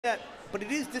that, but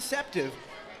it is deceptive.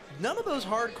 None of those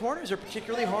hard corners are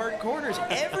particularly hard corners.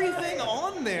 Everything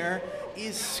on there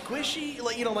is squishy,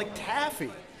 like, you know, like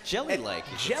taffy. Jelly-like.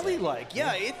 Jelly-like,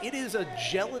 yeah. It is a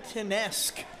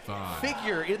gelatin-esque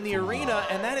figure in the arena,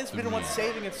 and that has been what's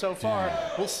saving it so far.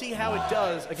 We'll see how it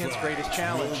does against Greatest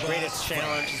Challenge. Greatest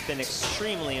Challenge has been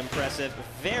extremely impressive.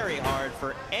 Very hard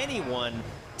for anyone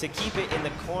to keep it in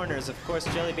the corners. Of course,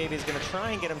 Jelly Baby is going to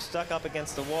try and get him stuck up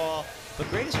against the wall, but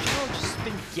Greatest Challenge has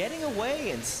been getting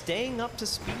away and staying up to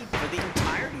speed for the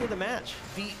entirety of the match.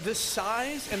 The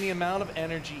size and the amount of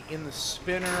energy in the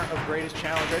spinner of Greatest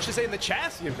Challenge, or I should say in the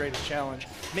chassis of Greatest Challenge,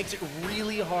 makes it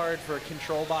really hard for a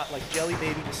control bot like Jelly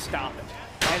Baby to stop it.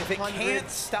 And if it can't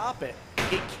stop it,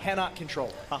 it cannot control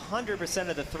it. 100%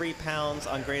 of the 3 pounds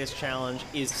on Greatest Challenge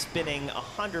is spinning.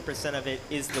 100% of it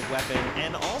is the weapon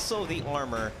and also the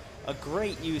armor. A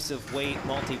great use of weight,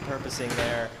 multi-purposing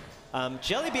there.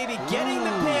 Jelly Baby getting the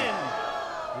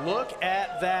pin. Look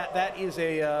at that. That is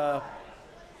a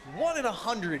 1 in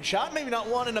 100 shot. Maybe not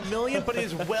 1 in a million, but it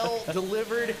is well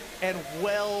delivered and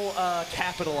well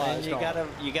capitalized. And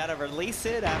you gotta release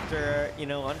it after, you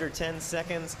know, under 10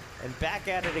 seconds and back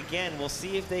at it again. We'll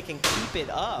see if they can keep it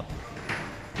up.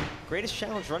 Greatest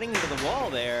Challenge running into the wall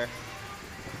there.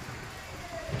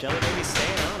 Jelly Baby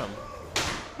staying on him.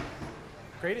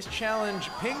 Greatest Challenge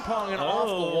ping-ponging off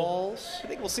the walls. I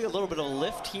think we'll see a little bit of a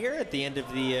lift here at the end of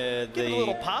the Give it a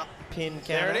little pop. Pin count.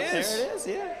 There it is. There it is,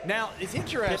 yeah. Now, it's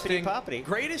interesting. Pippity-poppity.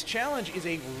 Greatest Challenge is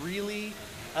a really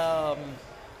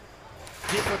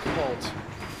difficult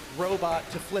robot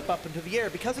to flip up into the air.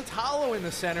 Because it's hollow in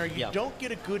the center, you don't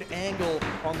get a good angle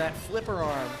on that flipper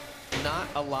arm. Not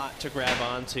a lot to grab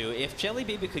onto. If Jelly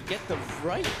Baby could get the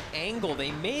right angle,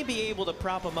 they may be able to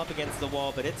prop him up against the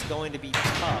wall, but it's going to be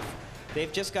tough.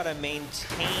 They've just got to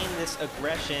maintain this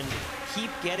aggression, keep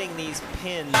getting these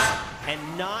pins,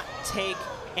 and not take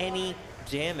any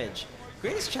damage.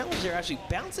 Greatest Challenge, they're actually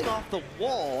bouncing off the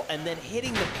wall and then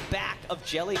hitting the back of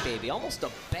Jelly Baby, almost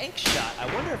a bank shot. I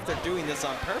wonder if they're doing this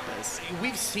on purpose.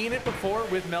 We've seen it before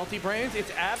with Melty Brains.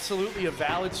 It's absolutely a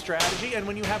valid strategy, and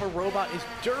when you have a robot as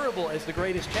durable as the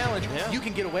Greatest Challenge, you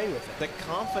can get away with it. The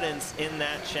confidence in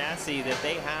that chassis that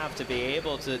they have to be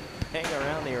able to hang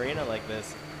around the arena like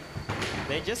this.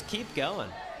 They just keep going.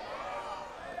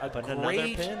 A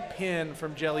great pin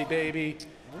from Jelly Baby.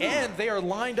 And they are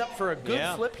lined up for a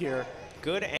good flip here.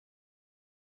 Good.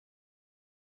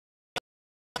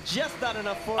 Just not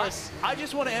enough force. I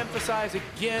just want to emphasize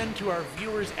again to our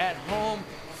viewers at home,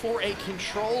 for a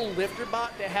control lifter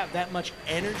bot to have that much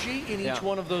energy in each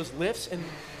one of those lifts and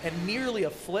nearly a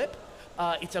flip,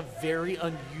 it's a very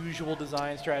unusual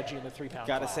design strategy in the 3-pound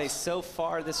Gotta say, so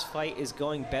far this fight is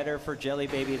going better for Jelly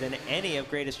Baby than any of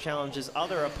Greatest Challenge's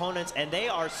other opponents, and they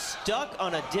are stuck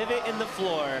on a divot in the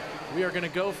floor. We are gonna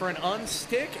go for an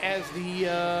unstick as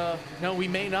the, no, we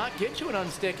may not get to an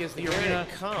unstick as the arena.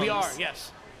 We are,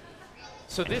 yes.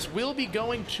 So this will be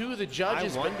going to the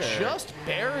judges, but just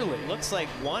barely. Looks like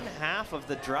 1/2 of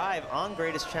the drive on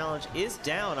Greatest Challenge is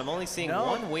down. I'm only seeing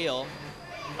one wheel.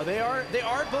 They are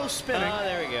both spinning.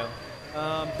 There we go.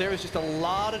 There is just a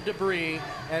lot of debris,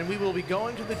 and we will be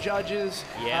going to the judges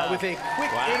with a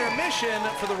quick intermission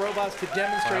for the robots to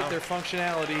demonstrate their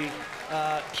functionality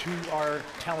to our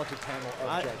talented panel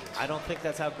of judges. I don't think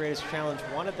that's how Greatest Challenge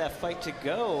wanted that fight to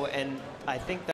go, and I think that